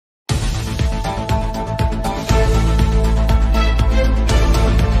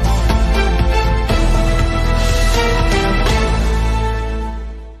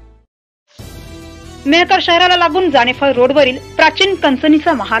मेहकर शहराला लागून जानेफळ रोडवरील प्राचीन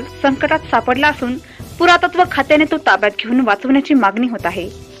कंचनीचा महाल संकटात सापडला असून पुरातत्व खात्याने तो ताब्यात घेऊन वाचवण्याची मागणी होत आहे।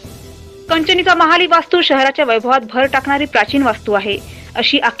 कंचनीचा महाल ही वास्तू शहराच्या वैभवात भर टाकणारी प्राचीन वास्तू आहे।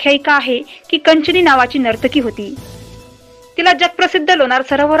 अशी आख्यायिका आहे की कंचनी नावाची नर्तकी होती। तिला जगप्रसिद्ध लोणार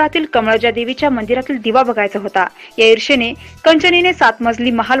सरोवरातील कमळज देवीच्या मंदिरातील दिवा बघायचा होता। या ईर्षेने कंचनीने 7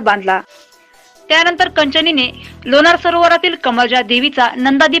 मजली महाल बांधला। त्यानंतर कंचनीने लोणार सरोवरातील कमळज देवीचा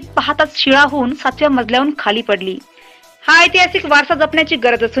नंदादीप पाहताच शिळा होऊन 7व्या मजल्याहून खाली पडली। हा ऐतिहासिक वारसा जपण्याची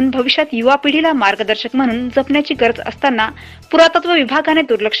गरज असून भविष्यात युवा पिढीला मार्गदर्शक म्हणून जपण्याची गरज असताना पुरातत्व विभागाने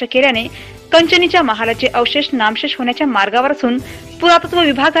दुर्लक्ष केल्याने कंचनीच्या महालाचे अवशेष नामशेष होण्याच्या मार्गावर असून पुरातत्व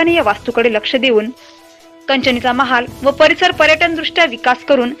विभागाने या वास्तूकडे लक्ष देऊन कंचनीचा महाल व परिसर पर्यटन दृष्ट्या विकास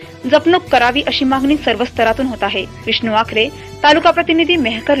करून जपणूक करावी अशी मागणी सर्व स्तरातून होत आहे। विष्णू आखरे, तालुका प्रतिनिधी,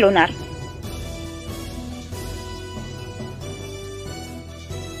 मेहकर, लोणार।